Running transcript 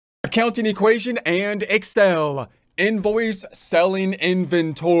Accounting equation and Excel. Invoice selling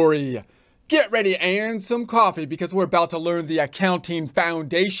inventory. Get ready and some coffee because we're about to learn the accounting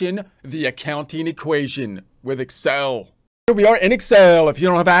foundation, the accounting equation with Excel. Here we are in Excel. If you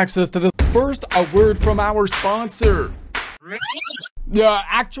don't have access to this, first a word from our sponsor. Yeah,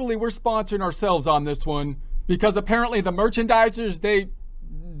 actually we're sponsoring ourselves on this one because apparently the merchandisers, they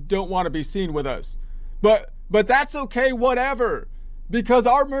don't want to be seen with us. But that's okay, whatever. Because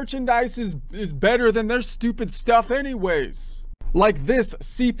our merchandise is better than their stupid stuff anyways. Like this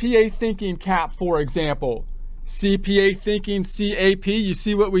CPA thinking cap, for example. CPA thinking CAP, you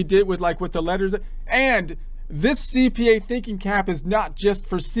see what we did with the letters? And this CPA thinking cap is not just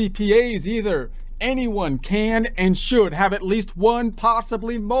for CPAs either. Anyone can and should have at least one,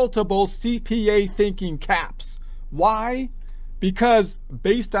 possibly multiple CPA thinking caps. Why? Because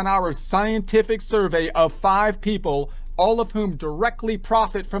based on our scientific survey of 5 people, all of whom directly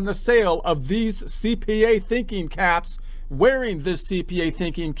profit from the sale of these CPA thinking caps, wearing this CPA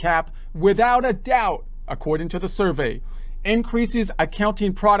thinking cap, without a doubt, according to the survey, increases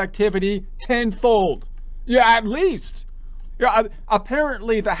accounting productivity tenfold. Yeah, at least. Yeah,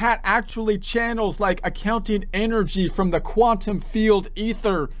 apparently the hat actually channels accounting energy from the quantum field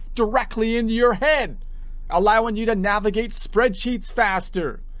ether directly into your head, allowing you to navigate spreadsheets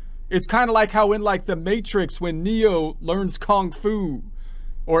faster. It's kind of like how in the Matrix when Neo learns Kung Fu,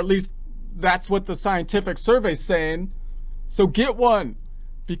 or at least that's what the scientific survey's saying. So get one,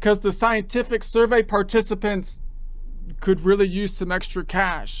 because the scientific survey participants could really use some extra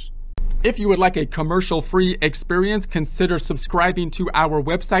cash. If you would like a commercial-free experience, consider subscribing to our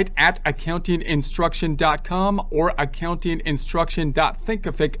website at accountinginstruction.com or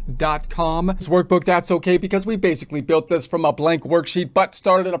accountinginstruction.thinkific.com. This workbook, that's okay because we basically built this from a blank worksheet but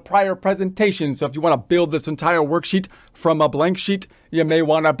started a prior presentation. So if you want to build this entire worksheet from a blank sheet, you may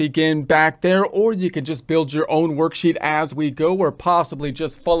want to begin back there, or you can just build your own worksheet as we go, or possibly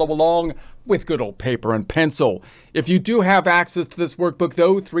just follow along with good old paper and pencil. If you do have access to this workbook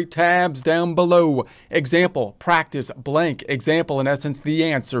though, 3 tabs down below. Example, practice, blank. Example, in essence, the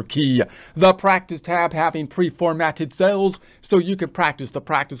answer key. The practice tab having pre-formatted cells so you can practice the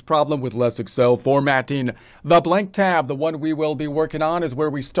practice problem with less Excel formatting. The blank tab, the one we will be working on, is where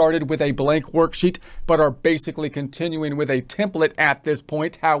we started with a blank worksheet but are basically continuing with a template at this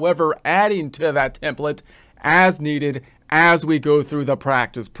point, however, adding to that template as needed as we go through the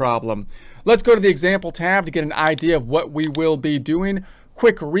practice problem. Let's go to the example tab to get an idea of what we will be doing.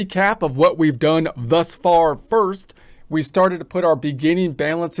 Quick recap of what we've done thus far. First, we started to put our beginning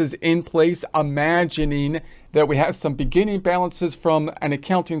balances in place, imagining that we have some beginning balances from an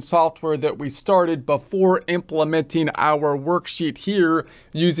accounting software that we started before implementing our worksheet here,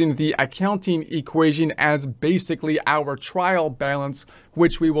 using the accounting equation as basically our trial balance,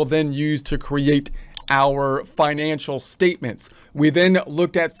 which we will then use to create our financial statements. We then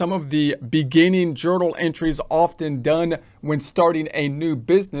looked at some of the beginning journal entries often done when starting a new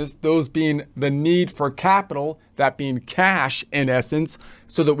business, those being the need for capital, that being cash in essence,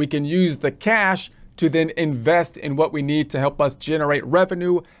 so that we can use the cash to then invest in what we need to help us generate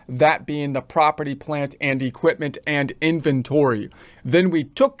revenue, that being the property, plant, and equipment and inventory. Then we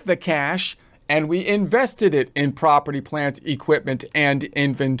took the cash and we invested it in property, plant, equipment, and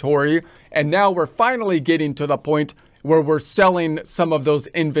inventory. And now we're finally getting to the point where we're selling some of those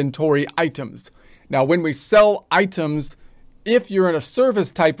inventory items. Now, when we sell items, if you're in a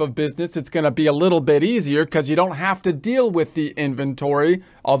service type of business, it's going to be a little bit easier because you don't have to deal with the inventory,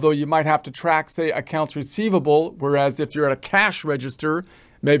 although you might have to track, say, accounts receivable, whereas if you're at a cash register,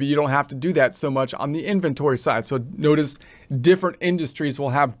 maybe you don't have to do that so much on the inventory side. So notice different industries will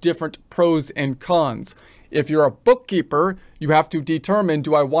have different pros and cons. If you're a bookkeeper, you have to determine,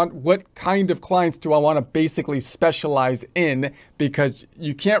 what kind of clients do I want to basically specialize in? Because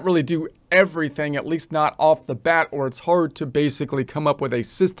you can't really do everything, at least not off the bat, or it's hard to basically come up with a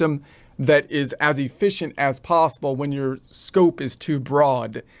system that is as efficient as possible when your scope is too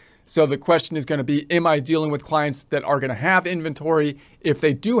broad. So the question is going to be, am I dealing with clients that are going to have inventory? If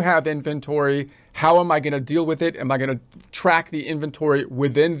they do have inventory, how am I going to deal with it? Am I going to track the inventory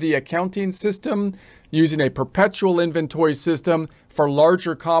within the accounting system using a perpetual inventory system for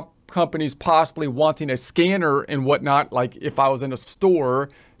larger companies possibly wanting a scanner and whatnot, like if I was in a store,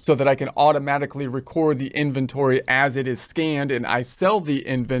 so that I can automatically record the inventory as it is scanned and I sell the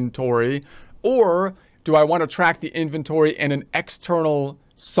inventory? Or do I want to track the inventory in an external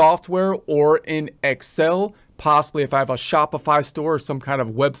software or in Excel, Possibly if I have a Shopify store or some kind of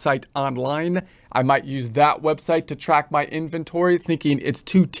website online, I might use that website to track my inventory, thinking it's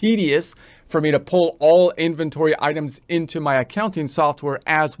too tedious for me to pull all inventory items into my accounting software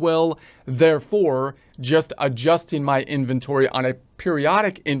as well. Therefore, just adjusting my inventory on a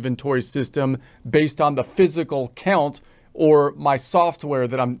periodic inventory system based on the physical count or my software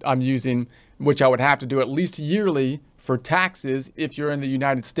that I'm using, which I would have to do at least yearly for taxes if you're in the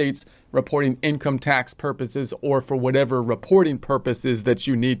United States reporting income tax purposes or for whatever reporting purposes that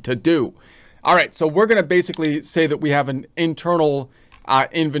you need to do. All right, so we're going to basically say that we have an internal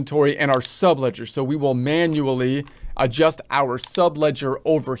inventory and our subledger. So we will manually adjust our subledger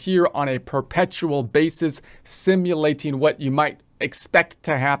over here on a perpetual basis, simulating what you might expect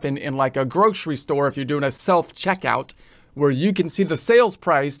to happen in like a grocery store if you're doing a self-checkout, where you can see the sales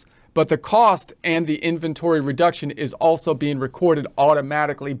price, but the cost and the inventory reduction is also being recorded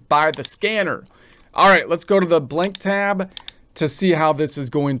automatically by the scanner. All right, let's go to the blank tab to see how this is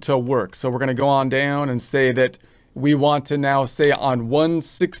going to work. So we're going to go on down and say that we want to now say on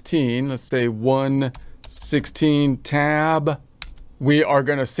 116, let's say 116 tab, we are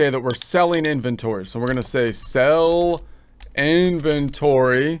going to say that we're selling inventory. So we're going to say sell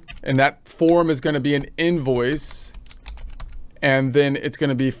inventory, and that form is going to be an invoice. And then it's going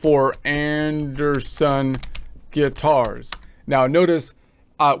to be for Anderson guitars. Now notice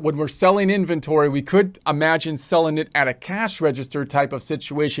when we're selling inventory, we could imagine selling it at a cash register type of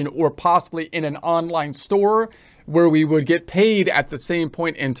situation, or possibly in an online store where we would get paid at the same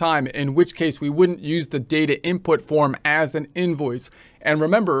point in time, in which case we wouldn't use the data input form as an invoice. And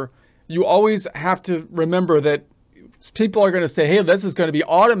remember, you always have to remember that people are going to say, hey, this is going to be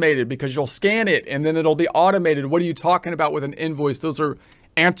automated because you'll scan it and then it'll be automated. What are you talking about with an invoice? Those are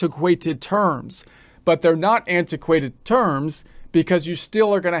antiquated terms. But they're not antiquated terms because you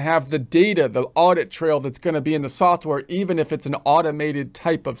still are going to have the data, the audit trail that's going to be in the software, even if it's an automated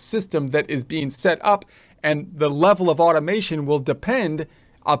type of system that is being set up. And the level of automation will depend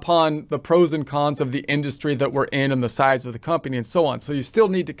upon the pros and cons of the industry that we're in and the size of the company and so on. So you still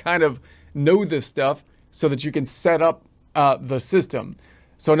need to kind of know this stuff so that you can set up the system.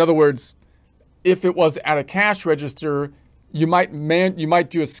 So in other words, if it was at a cash register, you might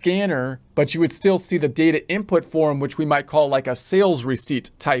do a scanner, but you would still see the data input form, which we might call like a sales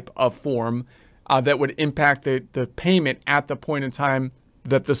receipt type of form that would impact the payment at the point in time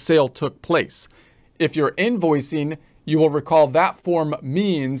that the sale took place. If you're invoicing, you will recall that form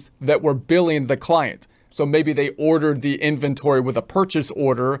means that we're billing the client. So maybe they ordered the inventory with a purchase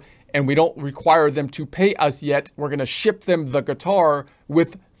order and we don't require them to pay us yet. We're going to ship them the guitar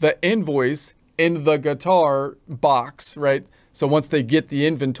with the invoice in the guitar box, right? So once they get the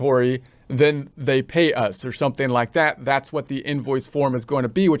inventory, then they pay us or something like that. That's what the invoice form is going to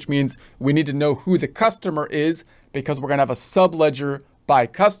be, which means we need to know who the customer is because we're going to have a subledger by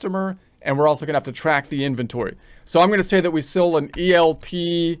customer, and we're also going to have to track the inventory. So I'm going to say that we sell an ELP,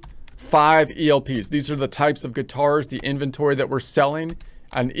 5 ELPs. These are the types of guitars, the inventory that we're selling.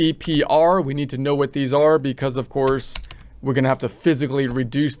 An EPR, we need to know what these are because, of course, we're going to have to physically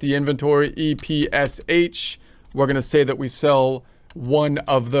reduce the inventory. EPSH, we're going to say that we sell 1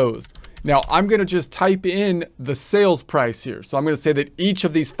 of those. Now, I'm going to just type in the sales price here. So I'm going to say that each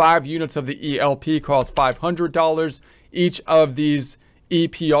of these 5 units of the ELP costs $500. Each of these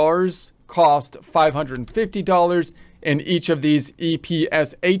EPRs cost $550. And each of these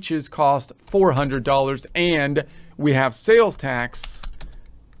EPSHs cost $400. And we have sales tax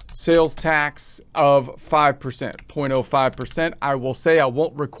of 5%, 0.05%. I will say I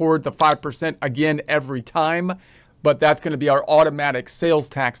won't record the 5% again every time, but that's going to be our automatic sales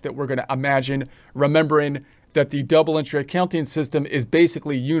tax that we're going to imagine, remembering that the double entry accounting system is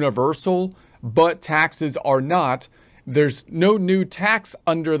basically universal, but taxes are not. There's no new tax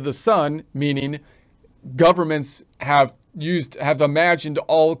under the sun, meaning governments have imagined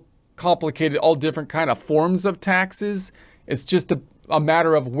all different kind of forms of taxes. It's just a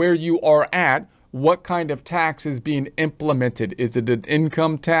matter of where you are at, what kind of tax is being implemented. Is it an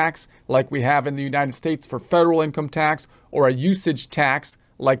income tax like we have in the United States for federal income tax, or a usage tax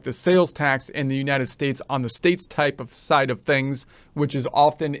like the sales tax in the United States on the states type of side of things, which is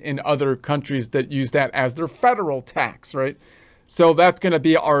often in other countries that use that as their federal tax, right? So that's going to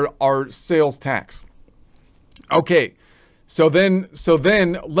be our sales tax. Okay. So then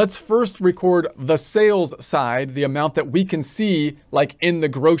let's first record the sales side, the amount that we can see like in the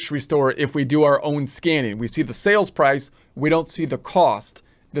grocery store if we do our own scanning. We see the sales price, we don't see the cost.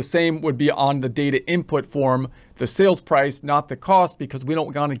 The same would be on the data input form, the sales price, not the cost, because we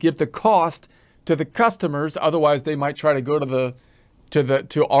don't want to give the cost to the customers. Otherwise, they might try to go to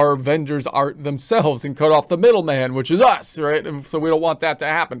to our vendors themselves and cut off the middleman, which is us, right? And so we don't want that to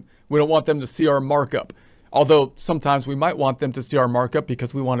happen. We don't want them to see our markup. Although sometimes we might want them to see our markup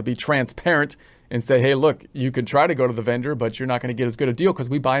because we want to be transparent and say, hey, look, you could try to go to the vendor, but you're not going to get as good a deal because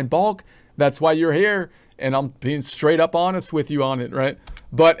we buy in bulk. That's why you're here. And I'm being straight up honest with you on it, right?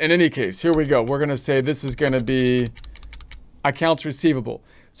 But in any case, here we go. We're going to say this is going to be accounts receivable.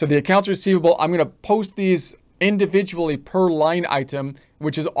 So the accounts receivable, I'm going to post these individually per line item,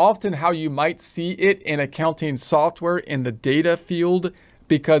 which is often how you might see it in accounting software in the data field,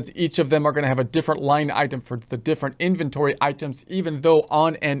 because each of them are going to have a different line item for the different inventory items, even though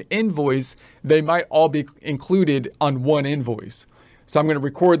on an invoice, they might all be included on one invoice. So I'm going to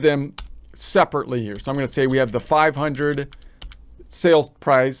record them separately here. So I'm going to say we have the 500 sales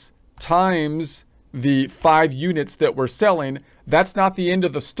price times the 5 units that we're selling. That's not the end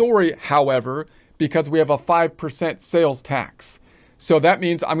of the story, however, because we have a 5% sales tax. So that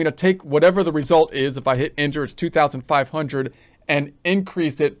means I'm going to take whatever the result is. If I hit enter, it's 2,500, and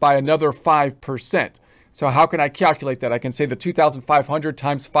increase it by another 5%. So how can I calculate that? I can say the 2,500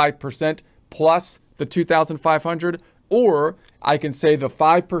 times 5% plus the 2,500, or I can say the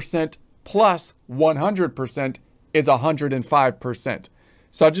 5% plus 100% is 105%.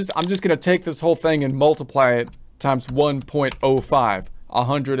 So I'm just going to take this whole thing and multiply it times 1.05,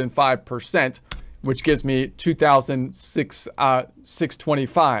 105%, which gives me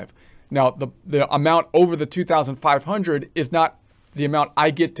 2,625. Now, the amount over the 2,500 is not the amount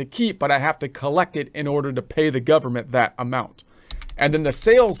I get to keep, but I have to collect it in order to pay the government that amount. And then the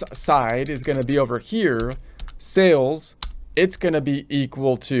sales side is going to be over here. Sales, it's going to be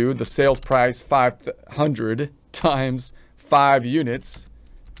equal to the sales price 500 times 5 units,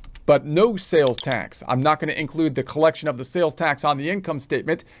 but no sales tax. I'm not going to include the collection of the sales tax on the income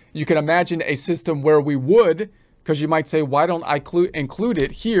statement. You can imagine a system where we would, because you might say, why don't I include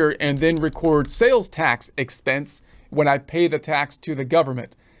it here and then record sales tax expense when I pay the tax to the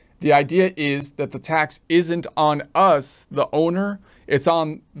government? The idea is that the tax isn't on us, the owner, it's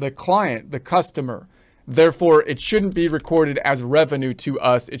on the client, the customer. Therefore, it shouldn't be recorded as revenue to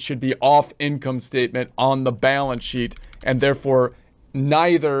us. It should be off income statement on the balance sheet, and therefore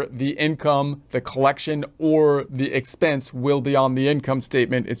neither the income, the collection, or the expense will be on the income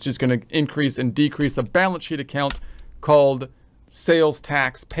statement. It's just going to increase and decrease a balance sheet account called sales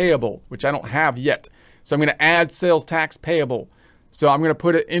tax payable, which I don't have yet. So I'm going to add sales tax payable. So I'm going to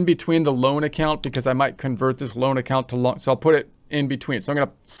put it in between the loan account because I might convert this loan account to loan. So I'll put it in between. So I'm going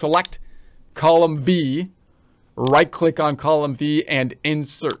to select column V, right click on column V and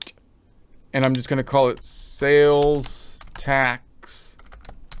insert. And I'm just going to call it sales tax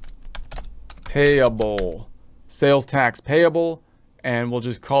payable. Sales tax payable. And we'll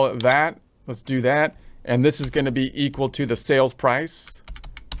just call it that. Let's do that. And this is going to be equal to the sales price,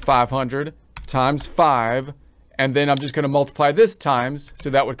 500 times 5. And then I'm just going to multiply this times. So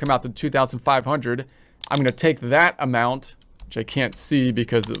that would come out to 2,500. I'm going to take that amount, which I can't see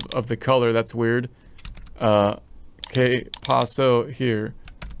because of the color. That's weird. Okay, paso here.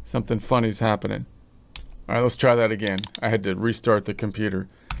 Something funny's happening. All right, let's try that again. I had to restart the computer.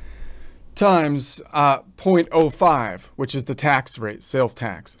 Times 0.05, which is the tax rate, sales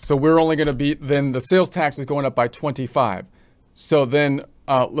tax. So we're only going to be, then the sales tax is going up by 25. So then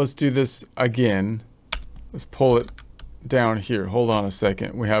let's do this again. Let's pull it down here. Hold on a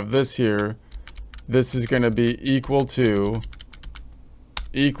second. We have this here. This is going to be equal to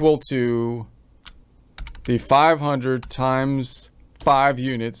the 500 times 5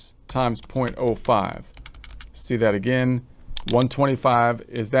 units times 0.05. See that again. 125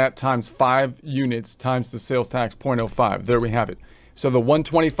 is that times 5 units times the sales tax 0.05. There we have it. So the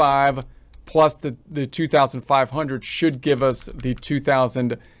 125 plus the 2,500 should give us the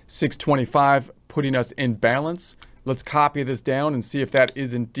 2,625, putting us in balance. Let's copy this down and see if that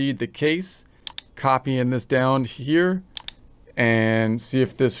is indeed the case. Copying this down here and see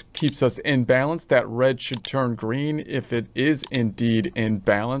if this keeps us in balance. That red should turn green if it is indeed in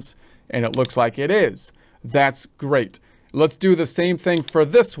balance, and it looks like it is. That's great. Let's do the same thing for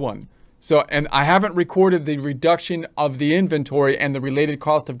this one. So, and I haven't recorded the reduction of the inventory and the related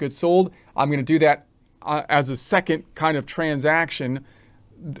cost of goods sold. I'm going to do that as a second kind of transaction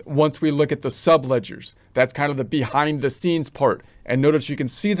once we look at the subledgers. That's kind of the behind the scenes part. And notice you can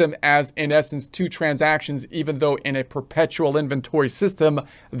see them as, in essence, 2 transactions, even though in a perpetual inventory system,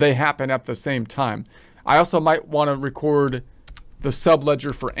 they happen at the same time. I also might want to record the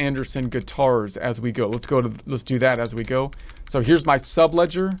subledger for Anderson guitars as we go. Let's do that as we go. So here's my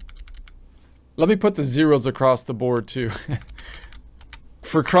subledger. Let me put the zeros across the board too.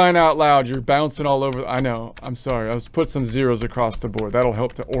 For crying out loud, you're bouncing all over. I know. I'm sorry. Let's put some zeros across the board. That'll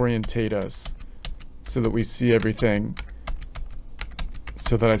help to orientate us so that we see everything.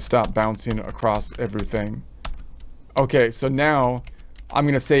 So that I stop bouncing across everything. Okay, so now I'm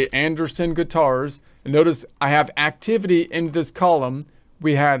going to say Anderson Guitars. And notice I have activity in this column.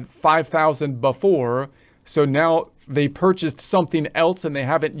 We had 5,000 before. So now they purchased something else and they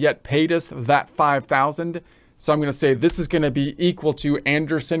haven't yet paid us that 5,000. So I'm going to say this is going to be equal to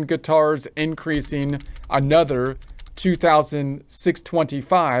Anderson Guitars increasing another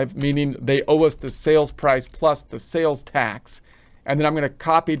 2,625, meaning they owe us the sales price plus the sales tax. And then I'm going to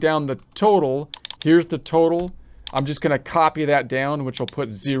copy down the total. Here's the total. I'm just going to copy that down, which will put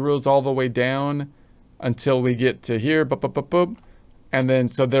zeros all the way down until we get to here. And then,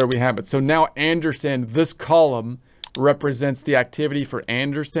 so there we have it. So now Anderson, this column represents the activity for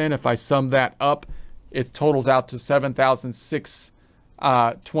Anderson. If I sum that up, it totals out to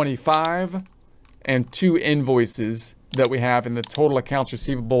 7,625 and 2 invoices that we have, and the total accounts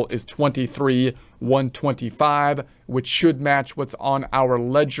receivable is 23,125, which should match what's on our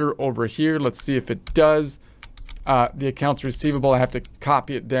ledger over here. Let's see if it does. The accounts receivable, I have to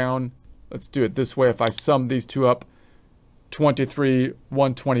copy it down. Let's do it this way. If I sum these two up,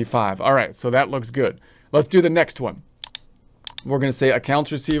 23,125. All right, so that looks good. Let's do the next one. We're going to say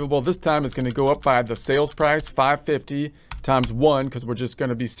accounts receivable. This time it's going to go up by the sales price, 550 times 1, because we're just going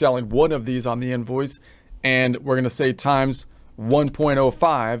to be selling one of these on the invoice. And we're going to say times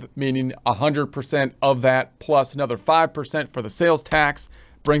 1.05, meaning 100% of that plus another 5% for the sales tax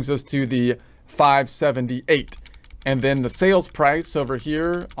brings us to the 578. And then the sales price over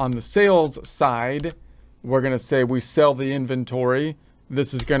here on the sales side, we're going to say we sell the inventory.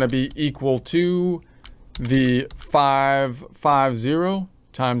 This is going to be equal to the 550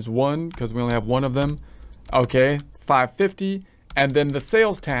 times 1, because we only have one of them. Okay, 550. And then the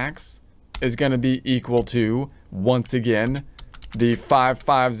sales tax is going to be equal to, once again, the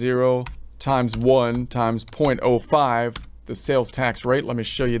 550 times 1 times 0.05, the sales tax rate. Let me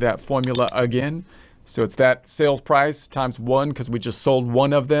show you that formula again. So it's that sales price times 1, because we just sold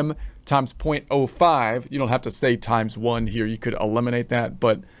one of them, times 0.05. You don't have to say times 1 here. You could eliminate that,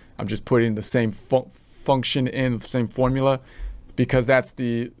 but I'm just putting the same function in, the same formula, because that's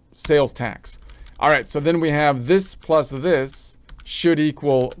the sales tax. All right, so then we have this plus this should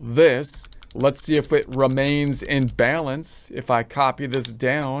equal this. Let's see if it remains in balance. If I copy this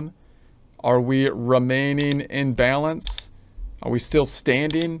down, are we remaining in balance? Are we still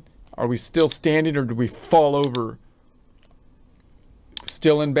standing? Are we still standing, or do we fall over?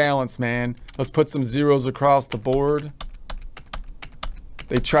 Still in balance, man. Let's put some zeros across the board.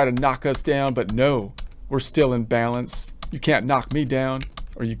 They try to knock us down, but no, we're still in balance. You can't knock me down,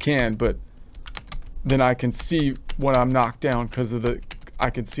 or you can, but then I can see when I'm knocked down because of I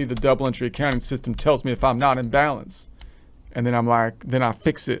can see the double entry accounting system tells me if I'm not in balance. And then I'm like, then I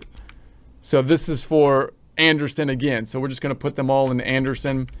fix it. So this is for Anderson again. So we're just going to put them all in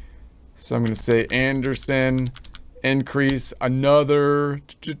Anderson. So I'm going to say Anderson increase another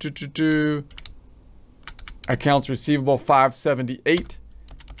accounts receivable 578.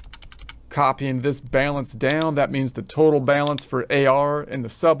 Copying this balance down, that means the total balance for AR in the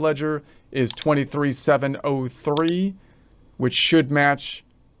subledger is 23,703, which should match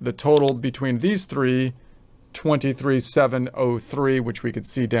the total between these three, 23,703, which we could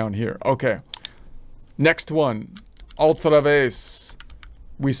see down here. Okay, next one, otra vez.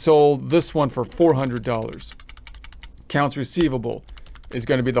 We sold this one for $400. Accounts receivable is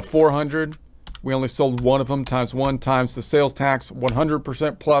going to be the 400. We only sold one of them, times 1 times the sales tax,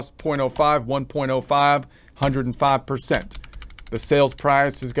 100% plus 0.05, 1.05, 105%. The sales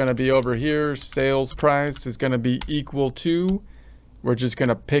price is going to be over here. Sales price is going to be equal to, we're just going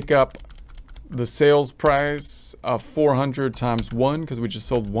to pick up the sales price of 400 times 1, because we just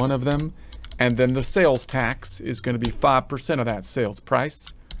sold one of them. And then the sales tax is going to be 5% of that sales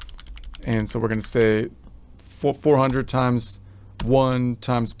price. And so we're going to say 400 times 1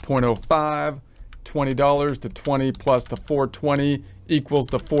 times 0.05. $20 to 20 plus the 420 equals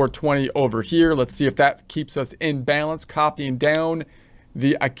the 420 over here. Let's see if that keeps us in balance. Copying down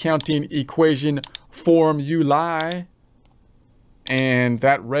the accounting equation formulae, and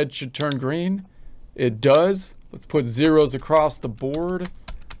that red should turn green. It does. Let's put zeros across the board.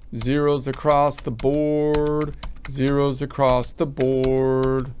 Zeros across the board. Zeros across the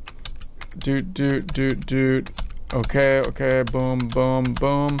board. Okay, boom, boom,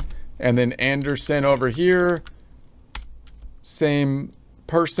 boom. And then Anderson over here, same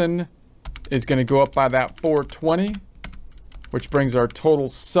person, is going to go up by that 420, which brings our total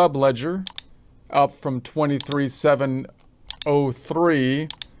subledger up from 23,703 03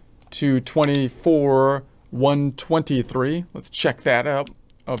 to 24,123. Let's check that out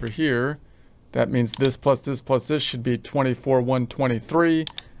over here. That means this plus this plus this should be 24,123.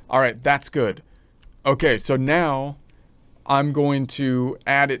 All right, that's good. Okay, so now I'm going to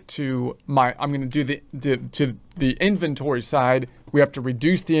add it to my, I'm going to do the inventory side. We have to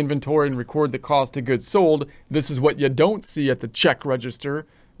reduce the inventory and record the cost of goods sold. This is what you don't see at the check register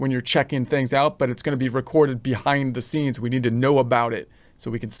when you're checking things out, but it's going to be recorded behind the scenes. We need to know about it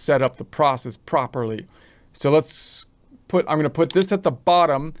so we can set up the process properly. So let's put, I'm going to put this at the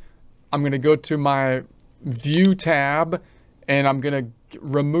bottom. I'm going to go to my view tab and I'm going to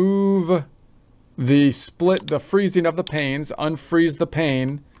remove the freezing of the panes, unfreeze the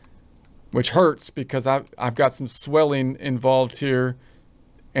pane, which hurts because I've got some swelling involved here,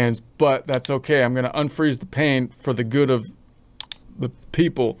 but that's okay. I'm going to unfreeze the pane for the good of the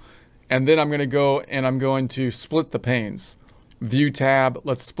people. And then I'm going to go and I'm going to split the panes. View tab,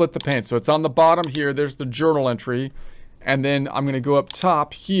 let's split the panes. So it's on the bottom here, there's the journal entry. And then I'm going to go up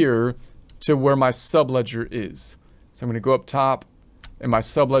top here to where my subledger is. So I'm going to go up top and my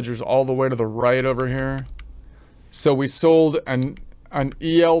subledger's all the way to the right over here. So we sold an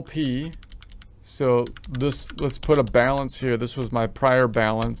ELP. So this, let's put a balance here. This was my prior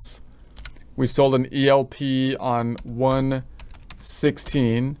balance. We sold an ELP on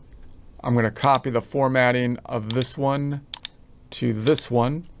 1/16. I'm going to copy the formatting of this one to this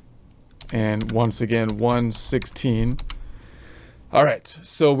one. And once again, 1/16. All right,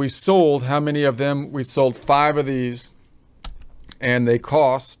 so we sold, how many of them? We sold 5 of these and they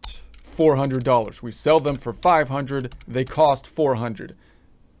cost $400. We sell them for $500, they cost $400.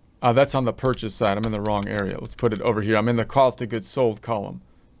 That's on the purchase side. I'm in the wrong area. Let's put it over here. I'm in the cost of goods sold column.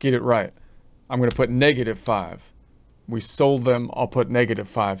 Get it right. I'm going to put -5. We sold them. I'll put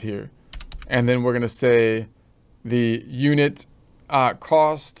 -5 here. And then we're going to say the unit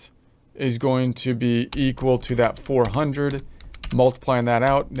cost is going to be equal to that 400. Multiplying that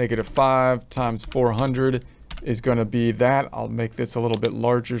out, -5 times 400 is going to be that. I'll make this a little bit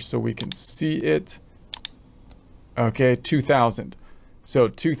larger so we can see it. Okay, 2,000. So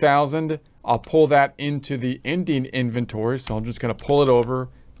 2,000, I'll pull that into the ending inventory. So I'm just going to pull it over,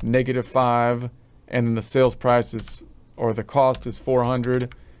 -5, and then the sales price is, or the cost is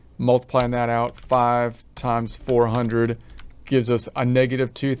 400. Multiplying that out, 5 times 400 gives us a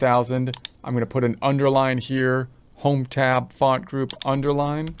 -2,000. I'm going to put an underline here, home tab, font group,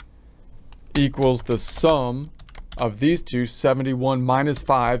 underline, equals the sum of these two. 71 minus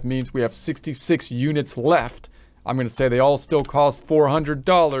 5 means we have 66 units left. I'm going to say they all still cost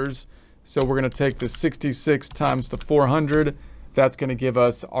 $400. So we're going to take the 66 times the 400. That's going to give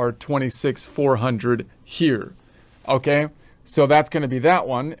us our 26,400 here. Okay, so that's going to be that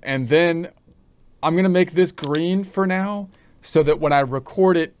one. And then I'm going to make this green for now so that when I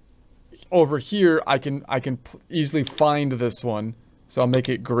record it over here, I can easily find this one. So I'll make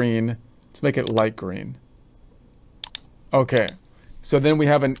it green. Let's make it light green. Okay, so then we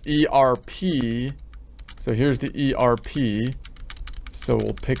have an ERP. So here's the ERP. So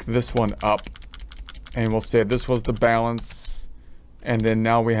we'll pick this one up and we'll say this was the balance. And then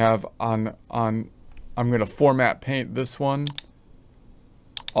now we have I'm going to format paint this one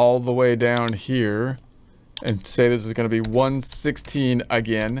all the way down here and say this is going to be 1/16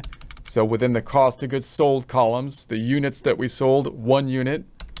 again. So within the cost of goods sold columns, the units that we sold, 1 unit.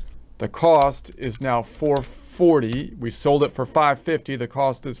 The cost is now $440. We sold it for $550. The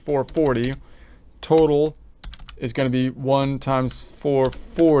cost is $440. Total is going to be 1 times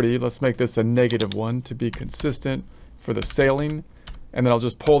 440. Let's make this a -1 to be consistent for the sailing. And then I'll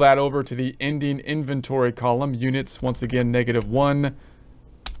just pull that over to the ending inventory column. Units, once again, -1.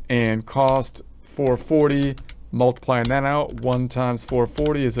 And cost 440. Multiplying that out, 1 times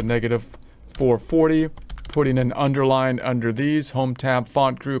 440 is a -440. Putting an underline under these, home tab,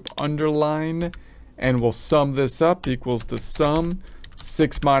 font group, underline, and we'll sum this up, equals the sum.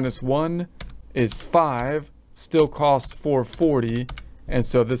 6 minus 1 is 5, still costs 440, and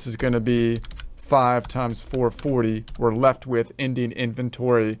so this is going to be 5 times 440. We're left with ending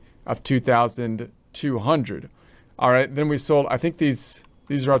inventory of 2,200. All right, then we sold, I think these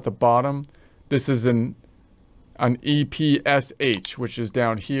are at the bottom. This is an EPSH, which is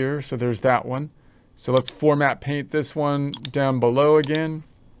down here, so there's that one. So let's format paint this one down below again.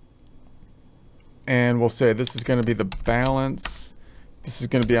 And we'll say this is going to be the balance. This is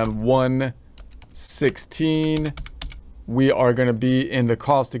going to be on 1/16. We are going to be in the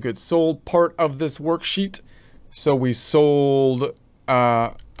cost of goods sold part of this worksheet. So we sold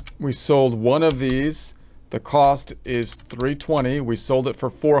one of these. The cost is $320. We sold it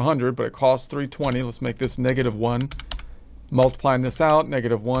for $400, but it costs $320. Let's make this -1. Multiplying this out,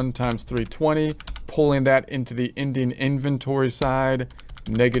 -1 times 320, pulling that into the ending inventory side,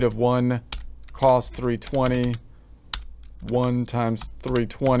 -1 cost 320, 1 times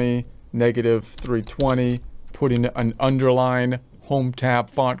 320, -320, putting an underline, home tab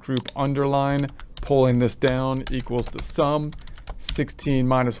font group underline, pulling this down equals the sum. 16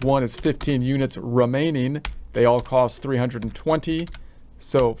 minus 1 is 15 units remaining. They all cost 320.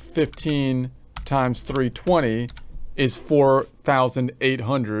 So 15 times 320 is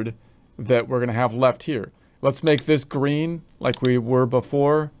 4,800 that we're going to have left here. Let's make this green like we were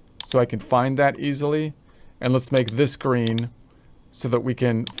before so I can find that easily. And let's make this green so that we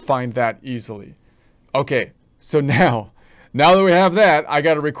can find that easily. Okay, so now that we have that, I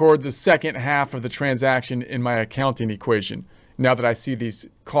got to record the second half of the transaction in my accounting equation. Now that I see these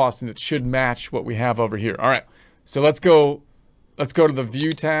costs, and it should match what we have over here. All right, so let's go to the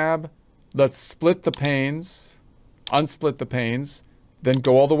View tab. Let's split the panes, unsplit the panes, then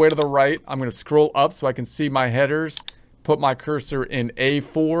go all the way to the right. I'm going to scroll up so I can see my headers, put my cursor in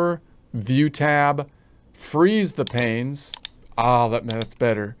A4, View tab, freeze the panes. Ah, that's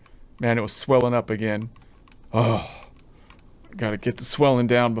better. Man, it was swelling up again. Oh, got to get the swelling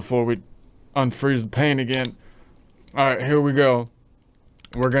down before we unfreeze the pane again. All right, here we go.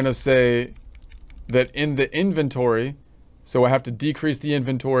 We're going to say that in the inventory, so I have to decrease the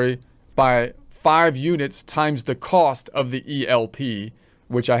inventory by 5 units times the cost of the ELP,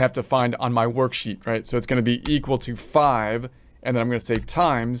 which I have to find on my worksheet, right? So it's going to be equal to 5, and then I'm going to say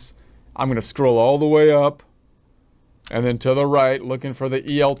times. I'm going to scroll all the way up, and then to the right, looking for the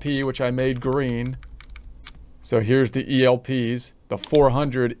ELP, which I made green. So here's the ELPs. The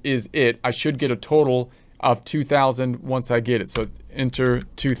 400 is it. I should get a total of 2,000 once I get it. So enter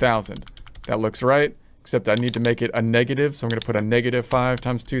 2,000. That looks right, except I need to make it a negative. So I'm going to put a -5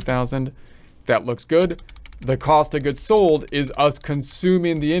 times 2,000. That looks good. The cost of goods sold is us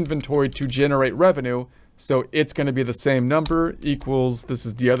consuming the inventory to generate revenue. So it's going to be the same number equals, this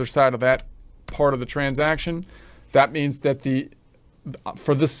is the other side of that part of the transaction. That means that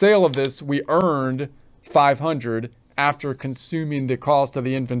for the sale of this, we earned 500 after consuming the cost of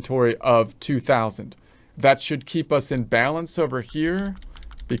the inventory of 2,000. That should keep us in balance over here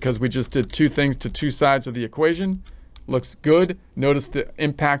because we just did two things to two sides of the equation. Looks good. Notice the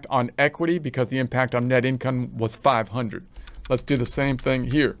impact on equity because the impact on net income was 500. Let's do the same thing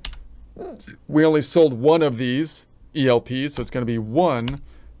here. We only sold one of these ELPs, so it's going to be 1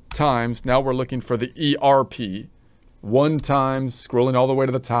 times, now we're looking for the ERP. 1 times, scrolling all the way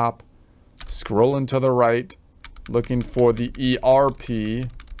to the top, scrolling to the right, looking for the ERP.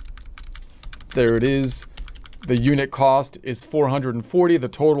 There it is. The unit cost is 440. The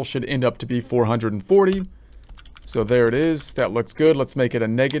total should end up to be 440. So there it is. That looks good. Let's make it a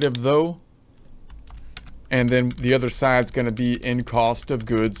negative though. And then the other side's going to be in cost of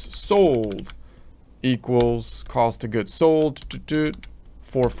goods sold equals cost of goods sold,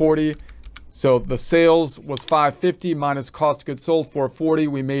 440. So the sales was 550 minus cost of goods sold 440.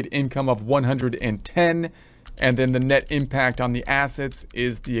 We made income of 110. And then the net impact on the assets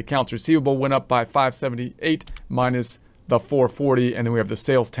is the accounts receivable went up by 578 minus the 440. And then we have the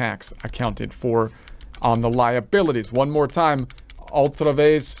sales tax accounted for on the liabilities. One more time, otra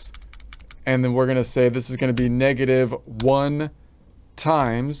vez. And then we're going to say this is going to be -1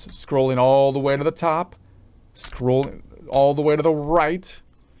 times, scrolling all the way to the top, scrolling all the way to the right.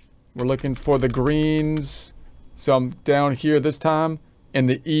 We're looking for the greens. So I'm down here this time in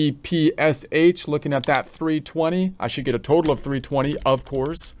the EPSH, looking at that 320. I should get a total of 320, of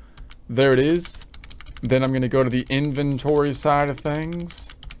course. There it is. Then I'm going to go to the inventory side of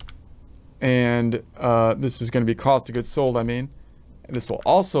things. And this is going to be cost of goods sold, I mean. This will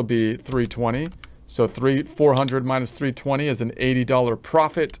also be 320. So 400 minus 320 is an $80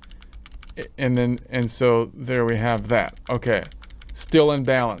 profit. And so there we have that. Okay. Still in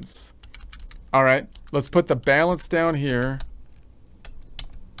balance. All right. Let's put the balance down here.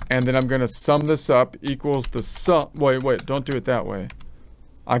 And then I'm going to sum this up equals the sum. Wait, don't do it that way.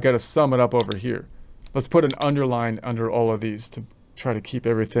 I got to sum it up over here. Let's put an underline under all of these to try to keep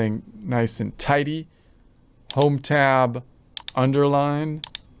everything nice and tidy. Home tab, underline.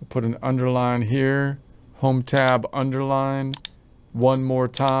 Put an underline here. Home tab, underline. One more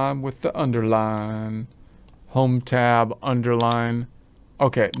time with the underline. Home tab, underline.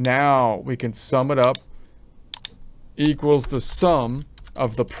 Okay, now we can sum it up. Equals the sum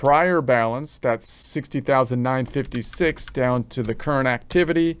of the prior balance, that's 60,956, down to the current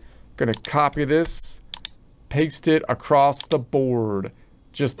activity. Gonna copy this, paste it across the board.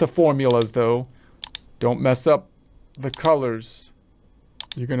 Just the formulas though. Don't mess up the colors.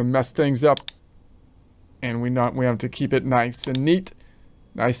 You're gonna mess things up And we have to keep it nice and neat.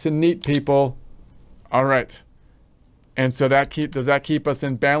 Nice and neat, people. All right. And so does that keep us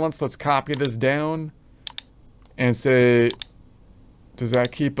in balance? Let's copy this down and say, does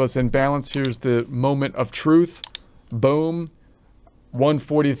that keep us in balance? Here's the moment of truth. Boom.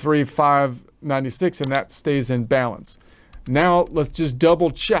 143,596, and that stays in balance. Now let's just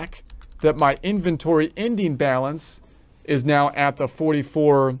double check that my inventory ending balance is now at the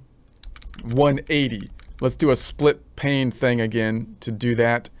 44,180. Let's do a split pane thing again to do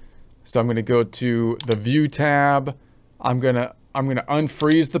that. So I'm going to go to the view tab. I'm going to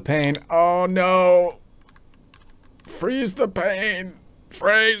unfreeze the pane. Oh no. Freeze the pane.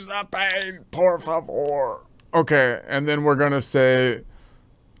 Freeze the pane, por favor. Okay, and then we're going to say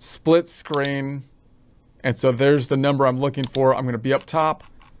split screen. And so there's the number I'm looking for. I'm going to be up top,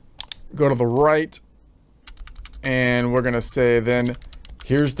 go to the right, and we're going to say then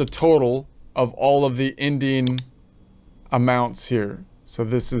here's the total of all of the ending amounts here. So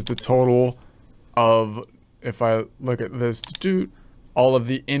this is the total of, if I look at this, all of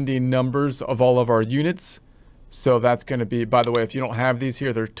the ending numbers of all of our units. So that's going to be, by the way, if you don't have these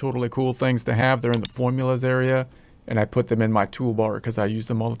here, they're totally cool things to have. They're in the formulas area, and I put them in my toolbar because I use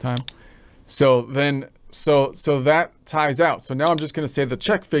them all the time. So then, so that ties out. So now I'm just going to say the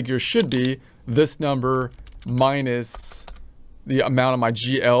check figure should be this number minus the amount of my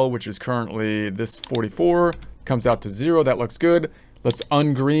GL, which is currently this 44, comes out to 0. That looks good. Let's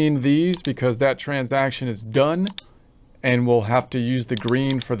ungreen these because that transaction is done. And we'll have to use the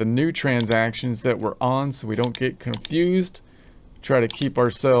green for the new transactions that we're on so we don't get confused. Try to keep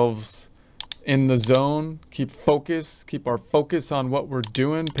ourselves in the zone. Keep our focus on what we're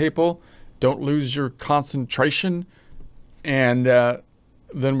doing, people. Don't lose your concentration. And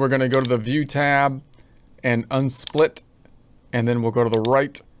then we're going to go to the view tab and unsplit. And then we'll go to the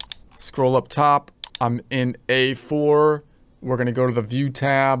right, scroll up top. I'm in A4. We're going to go to the view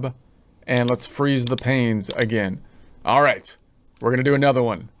tab and let's freeze the panes again. All right, we're gonna do another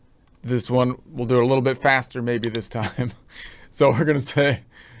one. This one, we'll do it a little bit faster maybe this time. So we're gonna say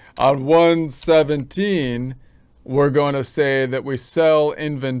on 117, we're gonna say that we sell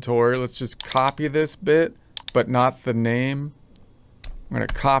inventory. Let's just copy this bit, but not the name. I'm gonna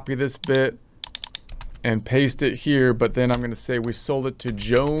copy this bit and paste it here, but then I'm gonna say we sold it to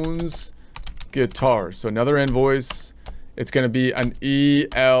Jones Guitars. So another invoice, it's gonna be an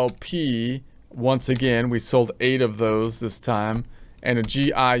ELP. Once again, we sold 8 of those this time, and a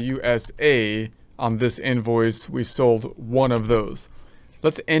GIUSA on this invoice, we sold 1 of those.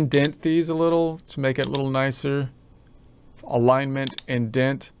 Let's indent these a little to make it a little nicer. Alignment,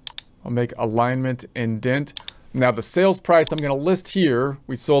 indent. I'll make alignment, indent. Now the sales price I'm going to list here,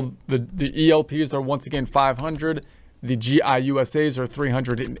 we sold the ELPs are once again 500, the GIUSAs are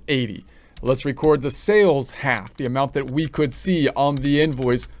 380. Let's record the sales half, the amount that we could see on the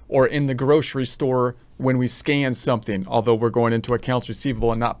invoice or in the grocery store when we scan something, although we're going into accounts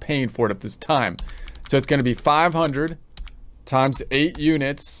receivable and not paying for it at this time. So it's going to be 500 times 8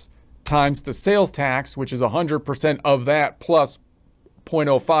 units times the sales tax, which is 100% of that, plus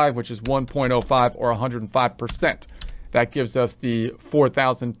 0.05, which is 1.05 or 105%. That gives us the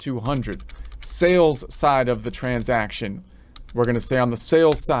 4,200. Sales side of the transaction. We're going to say on the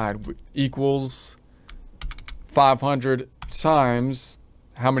sales side equals 500 times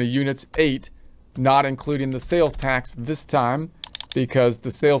how many units? 8, not including the sales tax this time because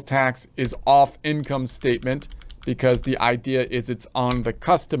the sales tax is off income statement because the idea is it's on the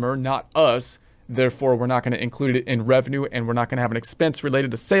customer, not us. Therefore, we're not going to include it in revenue and we're not going to have an expense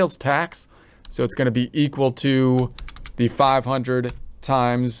related to sales tax. So it's going to be equal to the 500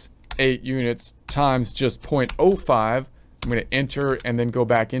 times 8 units times just 0.05. I'm going to enter and then go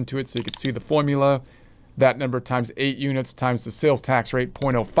back into it so you can see the formula. That number times 8 units times the sales tax rate,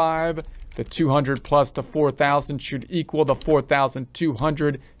 0.05. The 200 plus the 4,000 should equal the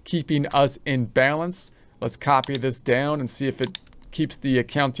 4,200, keeping us in balance. Let's copy this down and see if it keeps the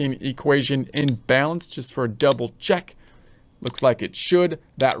accounting equation in balance just for a double check. Looks like it should.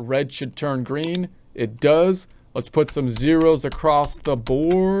 That red should turn green. It does. Let's put some zeros across the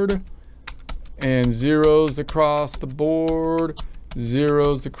board. And zeros across the board,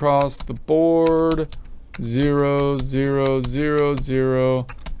 zeros across the board, 0, 0, 0, 0.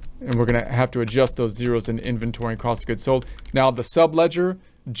 And we're going to have to adjust those zeros in inventory and cost of goods sold. Now the subledger,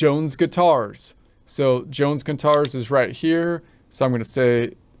 Jones Guitars. So Jones Guitars is right here. So I'm going to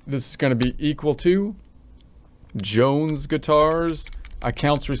say this is going to be equal to Jones Guitars.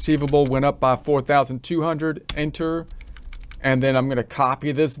 Accounts receivable went up by 4,200. Enter. And then I'm going to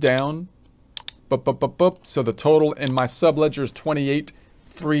copy this down. So the total in my subledger is 28,300.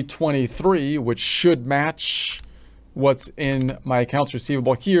 323, which should match what's in my accounts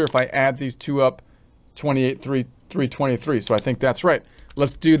receivable here if I add these two up, 323. So I think that's right.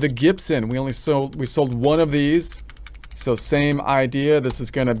 Let's do the Gibson. We sold one of these. So same idea. This is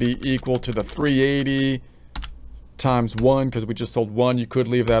going to be equal to the 380 times 1 because we just sold one. You could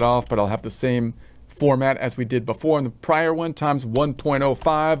leave that off, but I'll have the same format as we did before in the prior one, times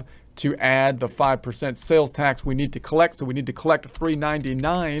 1.05 to add the 5% sales tax we need to collect. So we need to collect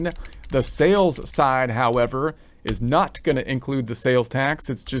 399. The sales side, however, is not going to include the sales tax.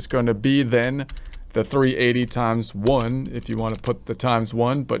 It's just going to be then the 380 times 1 if you want to put the times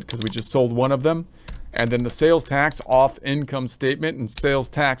 1, but because we just sold one of them. And then the sales tax off income statement and sales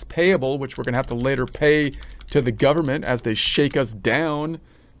tax payable, which we're going to have to later pay to the government as they shake us down.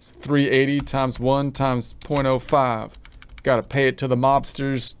 380 times 1 times 0.05. Got to pay it to the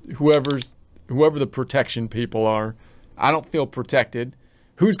mobsters, whoever the protection people are. I don't feel protected.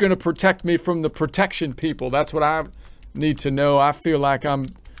 Who's going to protect me from the protection people? That's what I need to know. I feel like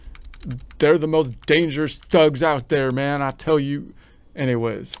they're the most dangerous thugs out there, man. I tell you.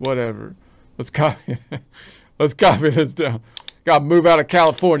 Anyways, whatever. Let's copy this down. Got to move out of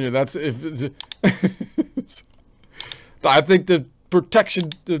California. That's if. I think the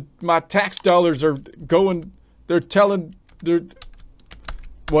protection, my tax dollars are going. They're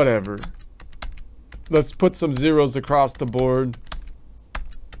whatever. Let's put some zeros across the board.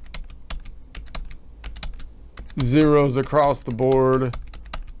 Zeros across the board.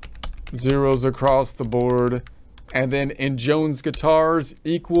 Zeros across the board. And then in Jones Guitars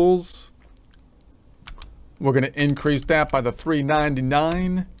equals. We're going to increase that by the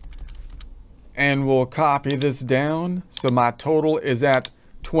 399. And we'll copy this down. So my total is at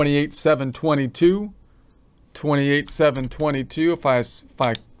 28,722. 28,722. If I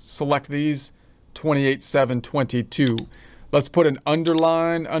select these, 28,722. Let's put an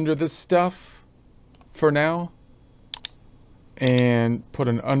underline under this stuff for now. And put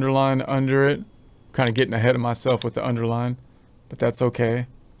an underline under it. Kind of getting ahead of myself with the underline, but that's okay.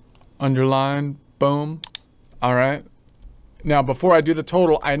 Underline, boom. All right. Now, before I do the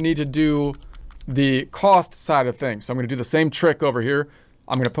total, I need to do the cost side of things. So I'm going to do the same trick over here.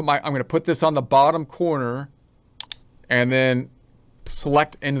 I'm going to put this on the bottom corner and then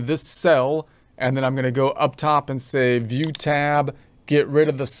select in this cell. And then I'm going to go up top and say View tab, get rid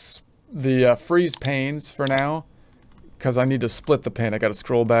of the freeze panes for now because I need to split the pane. I got to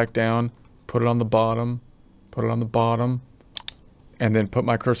scroll back down, put it on the bottom, put it on the bottom, and then put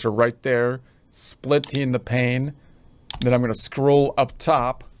my cursor right there, splitting the pane. Then I'm going to scroll up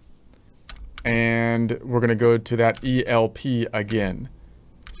top and we're going to go to that ELP again.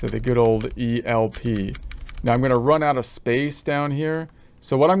 So the good old ELP. Now I'm going to run out of space down here.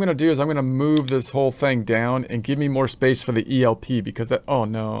 So what I'm going to do is I'm going to move this whole thing down and give me more space for the ELP because that, oh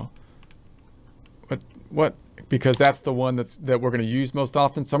no. What? Because that's the one that we're going to use most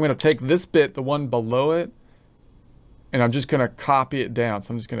often. So I'm going to take this bit, the one below it, and I'm just going to copy it down.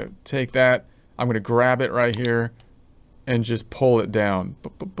 So I'm just going to take that. I'm going to grab it right here and just pull it down.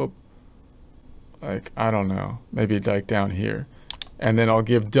 Boop, boop, boop. Like, I don't know, maybe like down here. And then I'll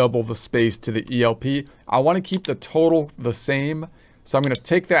give double the space to the ELP. I want to keep the total the same. So I'm going to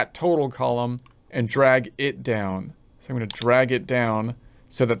take that total column and drag it down. So I'm going to drag it down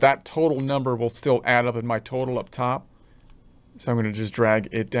so that that total number will still add up in my total up top. So I'm going to just drag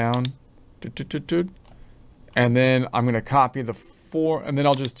it down. And then I'm going to copy the and then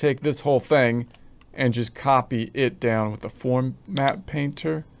I'll just take this whole thing and just copy it down with the format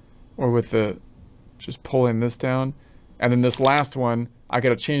painter or with the, just pulling this down. And then this last one, I got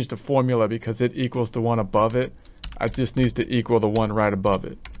to change the formula because it equals the one above it. It just needs to equal the one right above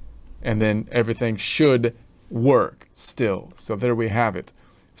it. And then everything should work still. So there we have it.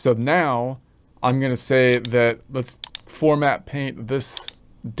 So now I'm going to say that let's format paint this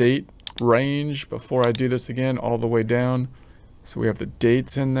date range before I do this again all the way down. So we have the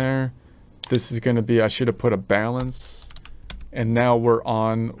dates in there. This is going to be, I should have put a balance. And now we're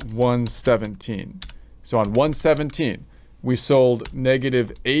on 117. So on 117, we sold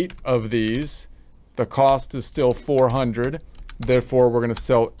 -8 of these. The cost is still 400. Therefore, we're going to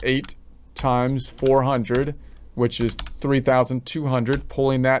sell 8 times 400, which is 3,200.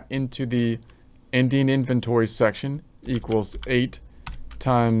 Pulling that into the ending inventory section equals 8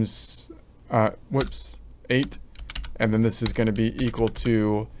 times, 8. And then this is going to be equal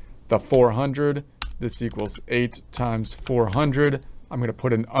to the 400. This equals 8 times 400. I'm going to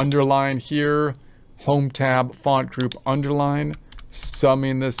put an underline here. Home tab, font group, underline.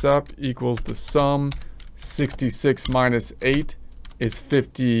 Summing this up equals the sum. 66 minus 8 is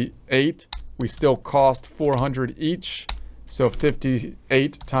 58. We still cost 400 each. So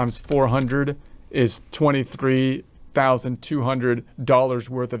 58 times 400 is $23,200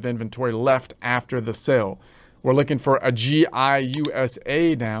 worth of inventory left after the sale. We're looking for a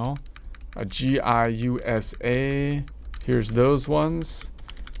GIUSA now. A GIUSA. Here's those ones.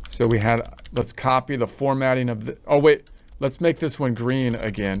 So we had, let's copy the formatting of the, oh wait, let's make this one green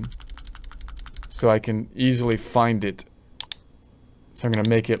again so I can easily find it. So I'm going to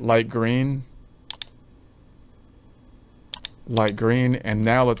make it light green. Light green. And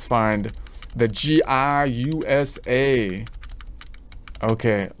now let's find the GIUSA.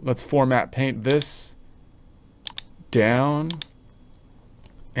 Okay, let's format paint this down.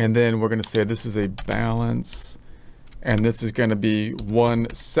 And then we're going to say this is a balance. And this is going to be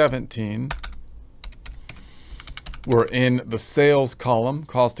 117. We're in the sales column,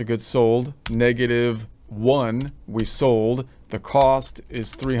 cost of goods sold, -1, we sold. The cost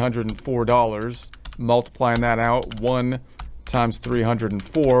is $304. Multiplying that out, 1 times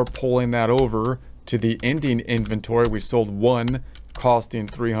 304, pulling that over to the ending inventory. We sold 1, costing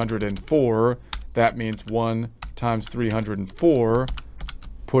 304. That means 1 times 304.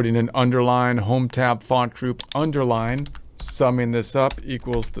 Putting an underline, home tab, font group, underline, summing this up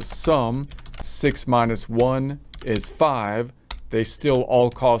equals the sum. 6 minus 1 is 5. They still all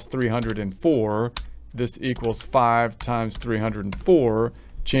cost 304. This equals 5 times 304,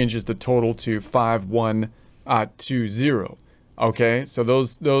 changes the total to 5120. Okay, so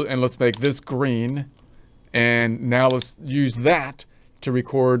those, and let's make this green. And now let's use that to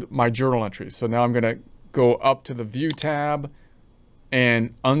record my journal entries. So now I'm going to go up to the View tab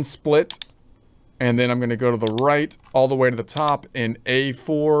and unsplit, and then I'm going to go to the right all the way to the top in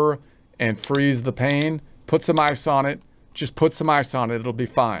A4 and freeze the pane. Put some ice on it. Just put some ice on it. It'll be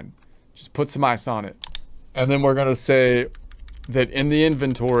fine. Just put some ice on it. And then we're going to say that in the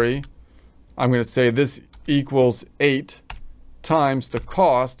inventory, I'm going to say this equals 8 times the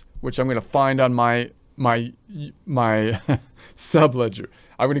cost, which I'm going to find on my subledger.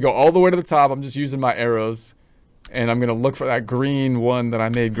 I'm going to go all the way to the top. I'm just using my arrows. And I'm going to look for that green one that I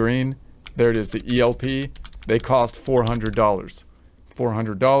made green. There it is, the ELP. They cost $400.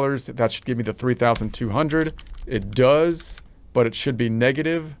 $400. That should give me the 3,200. It does, but it should be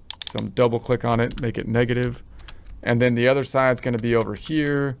negative. So I'm double click on it, make it negative. And then the other side is going to be over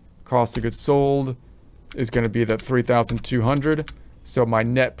here. Cost of goods sold is going to be that 3,200. So my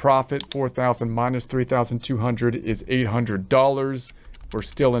net profit, 4,000 minus 3,200 is $800. We're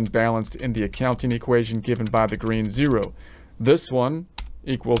still in balance in the accounting equation given by the green 0. This one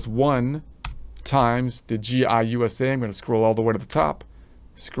equals 1 times the GIUSA. I'm going to scroll all the way to the top.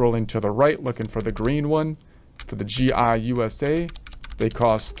 Scrolling to the right, looking for the green one. For the GIUSA, they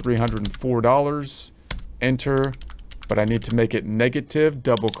cost $304. Enter, but I need to make it negative.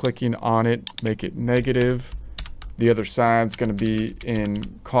 Double clicking on it, make it negative. The other side's going to be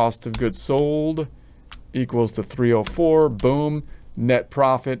in cost of goods sold equals the 304. Boom. Net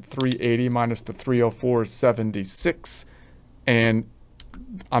profit 380 minus the 304 is 76, and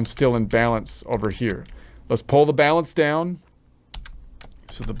I'm still in balance over here. Let's pull the balance down.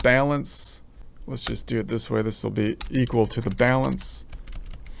 So the balance, let's just do it this way. This will be equal to the balance,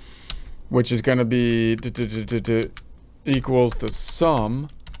 which is going to be equals the sum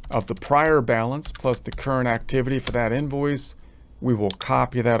of the prior balance plus the current activity for that invoice. We will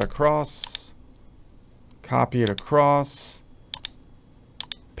copy that across, copy it across.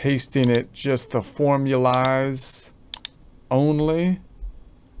 Pasting it just the formulas only.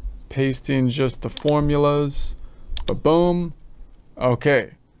 Pasting just the formulas. Boom.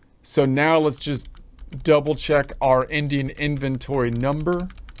 Okay. So now let's just double check our ending inventory number.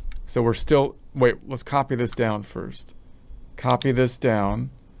 So we're still, wait, let's copy this down first. Copy this down.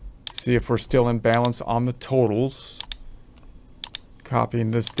 See if we're still in balance on the totals.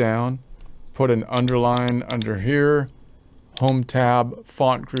 Copying this down. Put an underline under here. Home tab,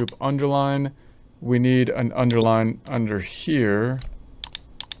 font group, underline. We need an underline under here.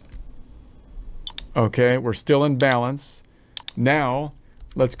 Okay, we're still in balance. Now,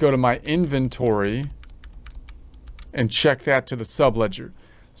 let's go to my inventory and check that to the subledger.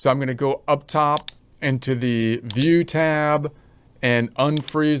 So I'm going to go up top into the View tab and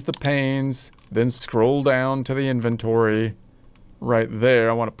unfreeze the panes, then scroll down to the inventory right there.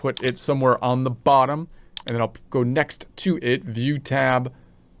 I want to put it somewhere on the bottom. And then I'll go next to it, View tab,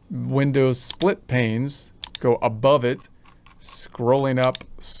 Windows split panes, go above it, scrolling up,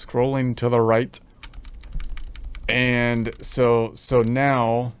 scrolling to the right. And so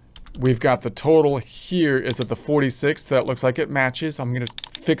now we've got the total here is at the 46. So that looks like it matches. I'm going to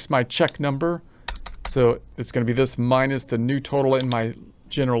fix my check number. So it's going to be this minus the new total in my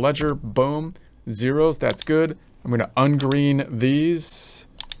general ledger. Boom. Zeros. That's good. I'm going to ungreen these.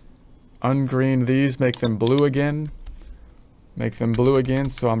 Ungreen these, make them blue again. Make them blue again,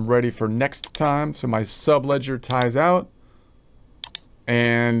 so I'm ready for next time. So my subledger ties out.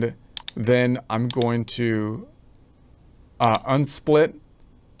 And then I'm going to unsplit,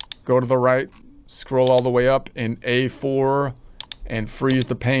 go to the right, scroll all the way up in A4, and freeze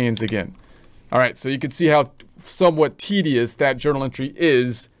the panes again. All right, so you can see how somewhat tedious that journal entry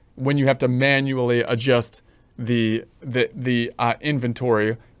is when you have to manually adjust the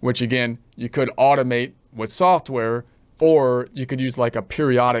inventory, which again, you could automate with software, or you could use like a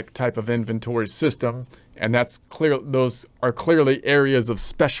periodic type of inventory system. And that's clear. Those are clearly areas of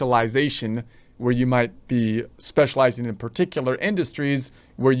specialization where you might be specializing in particular industries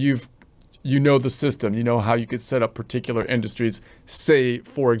where you know the system, you know how you could set up particular industries. Say,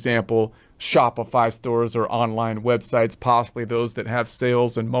 for example, Shopify stores or online websites, possibly those that have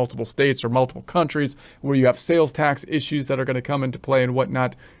sales in multiple states or multiple countries where you have sales tax issues that are going to come into play and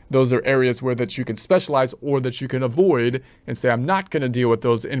whatnot. Those are areas where that you can specialize or that you can avoid and say, I'm not going to deal with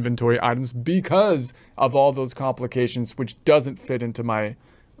those inventory items because of all those complications, which doesn't fit into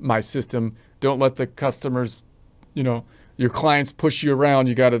my system. Don't let the customers, you know, your clients push you around.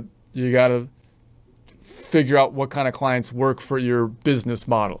 You gotta figure out what kind of clients work for your business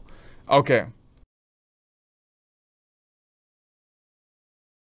model. Okay,